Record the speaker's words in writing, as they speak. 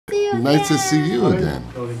you again. Nice to see you again.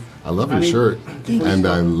 I love your shirt. And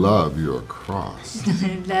I love your cross.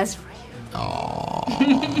 That's for you.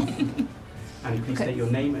 Aww. And please state your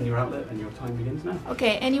name and your outlet, and your time begins now.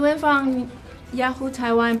 Okay, anyone from Yahoo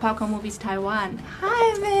Taiwan, Popcorn Movies Taiwan?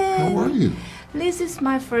 Hi, man. How are you? This is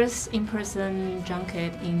my first in-person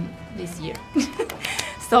junket in this year.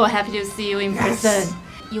 So happy to see you in person.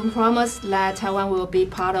 You promised that Taiwan will be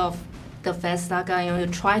part of the Fest Saga, and you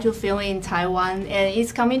try to film in Taiwan, and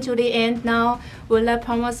it's coming to the end now. Will that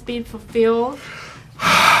promise be fulfilled?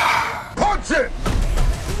 Punch it!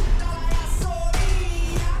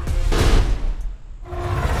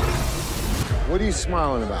 What are you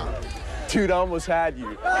smiling about? Dude, I almost had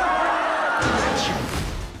you.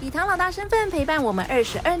 以唐老大身份陪伴我们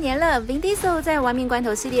22年了 ，Vin Diesel 在《玩命关头》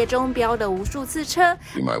系列中飙了无数次车。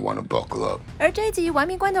You might want to buckle up. 而这一集《玩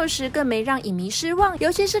命关头》时更没让影迷失望，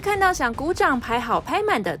尤其是看到想鼓掌拍好拍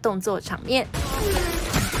满的动作场面。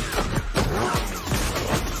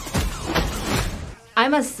I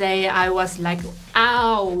must say, I was like,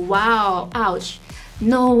 ow, wow, ouch.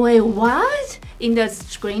 No way, what? In the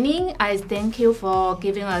screening, I thank you for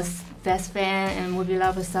giving us Fast Fan and Movie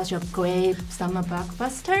Lovers such a great summer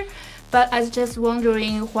blockbuster. But I was just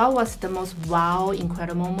wondering, what was the most wow,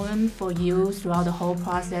 incredible moment for you throughout the whole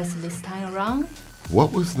process this time around?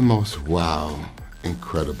 What was the most wow,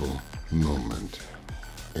 incredible moment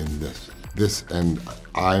in this? And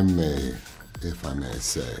I may, if I may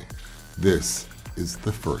say, this is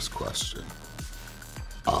the first question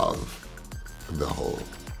of the whole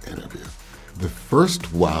interview. The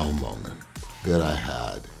first wow moment that I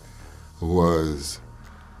had was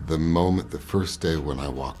the moment, the first day when I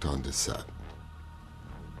walked onto set.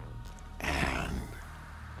 And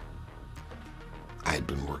I'd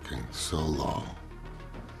been working so long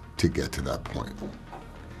to get to that point.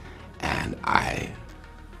 And I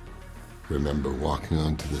remember walking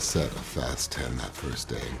onto the set of Fast 10 that first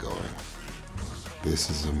day and going, this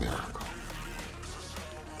is a miracle.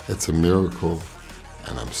 It's a miracle,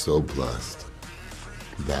 and I'm so blessed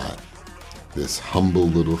that this humble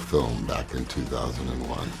little film back in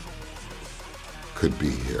 2001 could be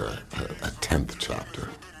here, a 10th chapter.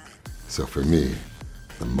 So for me,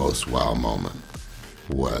 the most wow moment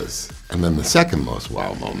was, and then the second most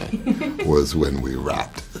wow moment was when we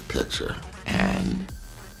wrapped the picture, and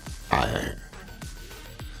I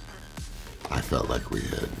felt like we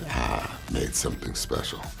had made something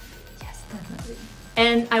special. Yes, definitely.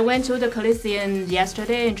 And I went to the Coliseum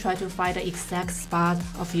yesterday and tried to find the exact spot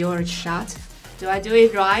of your shot. Do I do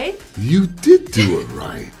it right? You did do it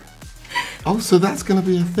right. Oh, so that's going to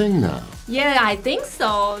be a thing now. Yeah, I think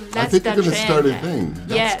so. That's I think the you're going to start a trend. thing.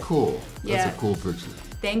 That's Yeah. cool. That's Yeah. a cool picture.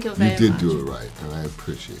 Thank you very You did much. do it right, and I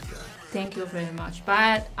appreciate that. Thank you very much.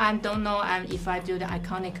 But I don't know if I do the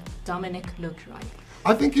iconic Dominic look right.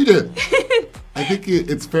 I think you did. I think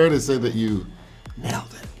it's fair to say that you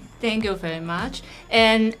nailed it. Thank you very much.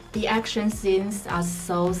 And the action scenes are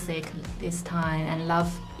so sick this time, and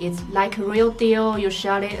love it's like a real deal. You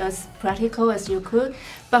shot it as practical as you could.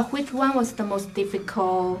 But which one was the most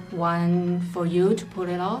difficult one for you to pull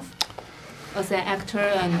it off as an actor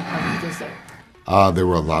and a producer? There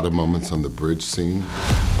were a lot of moments on the bridge scene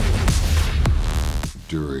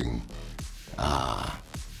during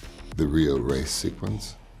the Rio race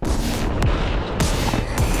sequence.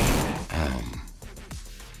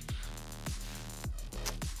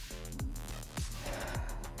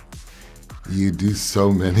 You do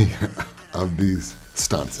so many of these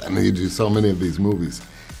stunts. I mean, you do so many of these movies.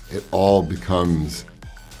 It all becomes,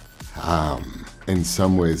 in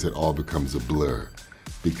some ways, it all becomes a blur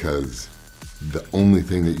because the only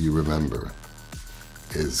thing that you remember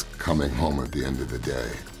is coming home at the end of the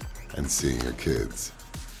day and seeing your kids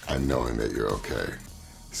and knowing that you're okay.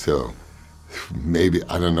 So maybe,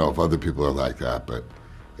 I don't know if other people are like that, but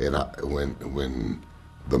when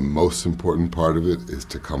the most important part of it is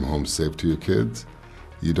to come home safe to your kids,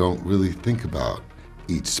 you don't really think about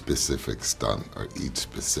each specific stunt or each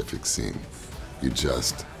specific scene. You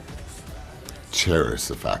just cherish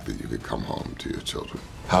the fact that you could come home to your children.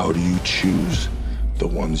 How do you choose the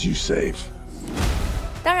ones you save?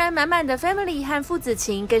 当然，满满的 family 和父子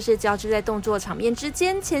情更是交织在动作场面之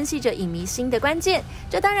间，牵系着影迷心的关键。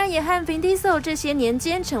这当然也和 Vin Diesel 这些年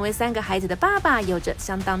间成为3个孩子的爸爸有着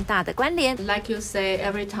相当大的关联。Like you say,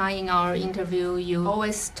 every time in our interview, you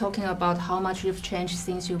always talking about how much you've changed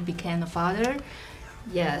since you became a father.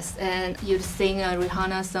 Yes, and you sing a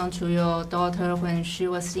Rihanna song to your daughter when she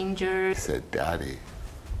was injured. I said, Daddy,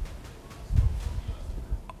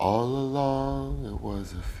 all along it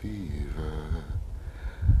was a fever.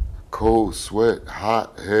 Cold sweat,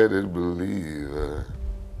 hot-headed believer.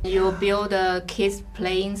 You build a kids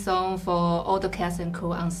playing zone for all the cast and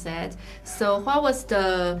crew on set. So what was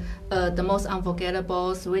the most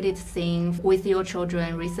unforgettable, sweetest thing with your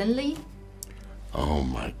children recently? Oh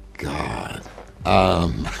my God.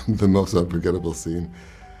 The most unforgettable scene.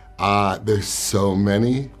 There's so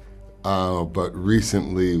many, but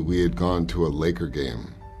recently we had gone to a Laker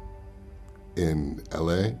game in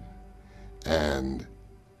LA, and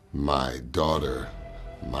my daughter,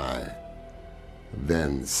 my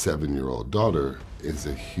then 7-year-old daughter, is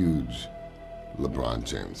a huge LeBron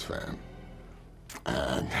James fan.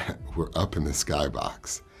 And we're up in the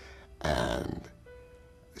skybox, and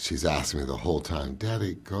she's asking me the whole time,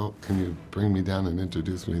 Daddy, can you bring me down and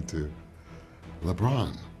introduce me to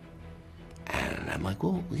LeBron? And I'm like,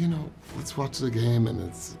 well, you know, let's watch the game, and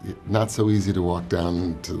it's not so easy to walk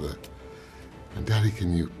down to the, and Daddy,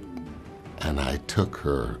 can you? And I took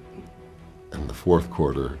her in the fourth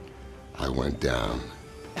quarter. I went down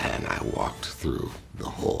and I walked through the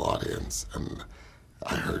whole audience, and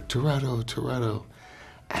I heard Toretto, Toretto,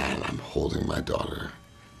 and I'm holding my daughter,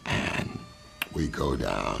 and we go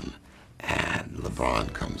down, and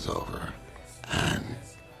LeBron comes over and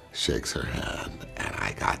shakes her hand, and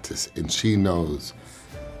I got this, and she knows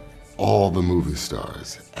all the movie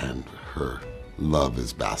stars, and her love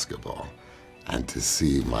is basketball. And to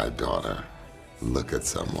see my daughter look at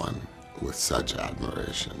someone with such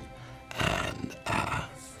admiration, and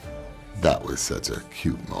that was such a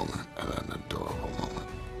cute moment and an adorable moment.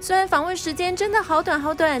 虽然访问时间真的好短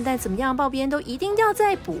好短，但怎么样，报编都一定要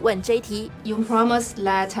再补问这一题。You promised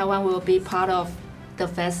that Taiwan will be part of the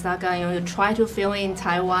Fest saga, and you try to film in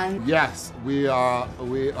Taiwan. Yes, we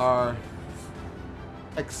are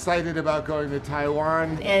excited about going to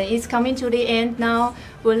Taiwan. And it's coming to the end now.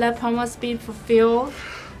 Will that promise be fulfilled?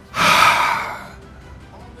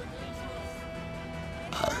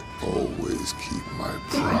 Always keep my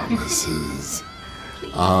promises.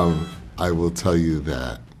 I will tell you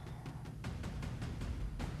that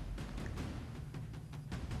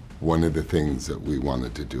one of the things that we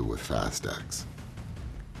wanted to do with Fast X,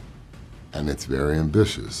 and it's very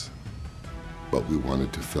ambitious, but we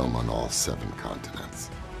wanted to film on all 7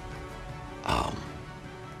 continents.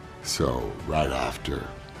 So right after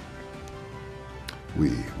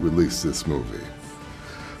we release this movie,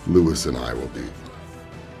 Louis and I will be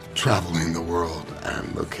traveling the world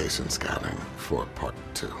and location scouting for part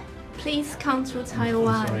 2. Please come to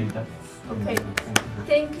Taiwan. Sorry, that. Okay.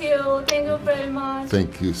 Thank you. Thank you very much.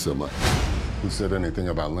 Thank you so much. Who said anything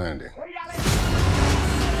about landing?